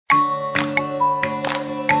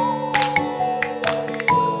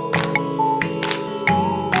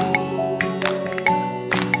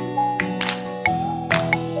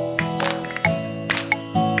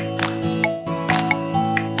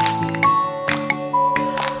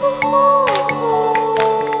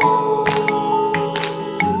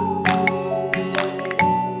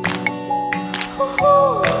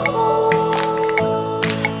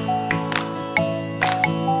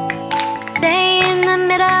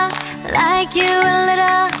like you a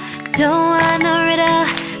little. Don't want no riddle.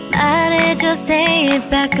 말해줘 say it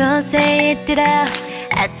back or say it ditto.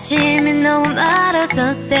 아침이 너무 멀어서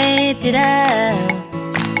say it ditto.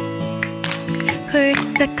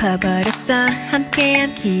 훌쩍 커버렸어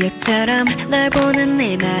함께한 기억처럼 널 보는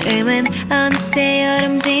내 마음은 어느새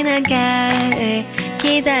여름 지난 가을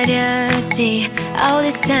기다렸지 all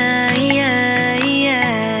this time.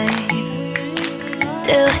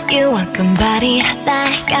 Do you want somebody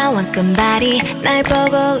like I want somebody 날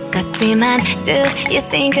보고 웃었지만 Do you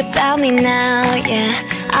think about me now yeah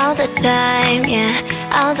all the time yeah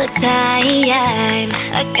all the time.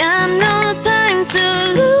 I got no time to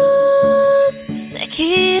lose. 내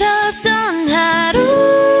길었던 하루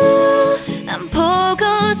난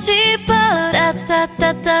보고 싶어.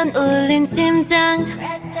 따따따따 울린 심장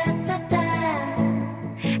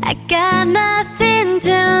I got nothing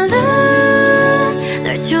to lose.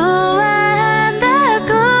 널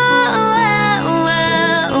좋아한다고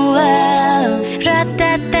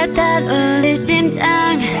라따따따 울린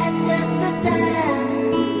심장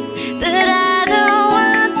But I don't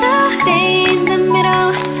want to Stay in the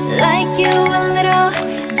middle like you a little.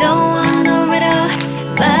 Don't want no riddle.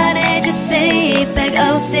 말해줘 say it back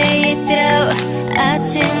oh say it ditto.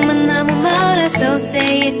 아침은 너무 멀어서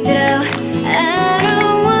say it ditto. I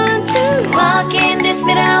don't want to walk in this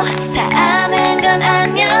middle. 다 아는 건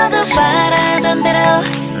아니어도 바라던 대로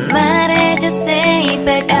말해줘 say it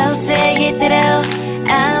back oh say it ditto.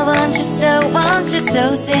 I want you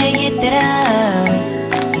so say it ditto.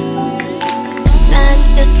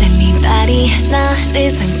 Just anybody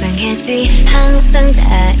너를 상상했지 항상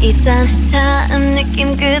닿아있던 처음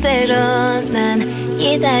느낌 그대로 난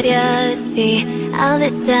기다렸지 all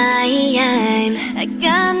this time. I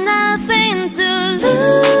got nothing to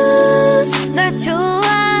lose. 널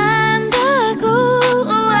좋아한다고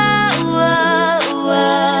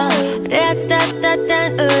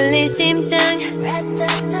라따따따 울린 심장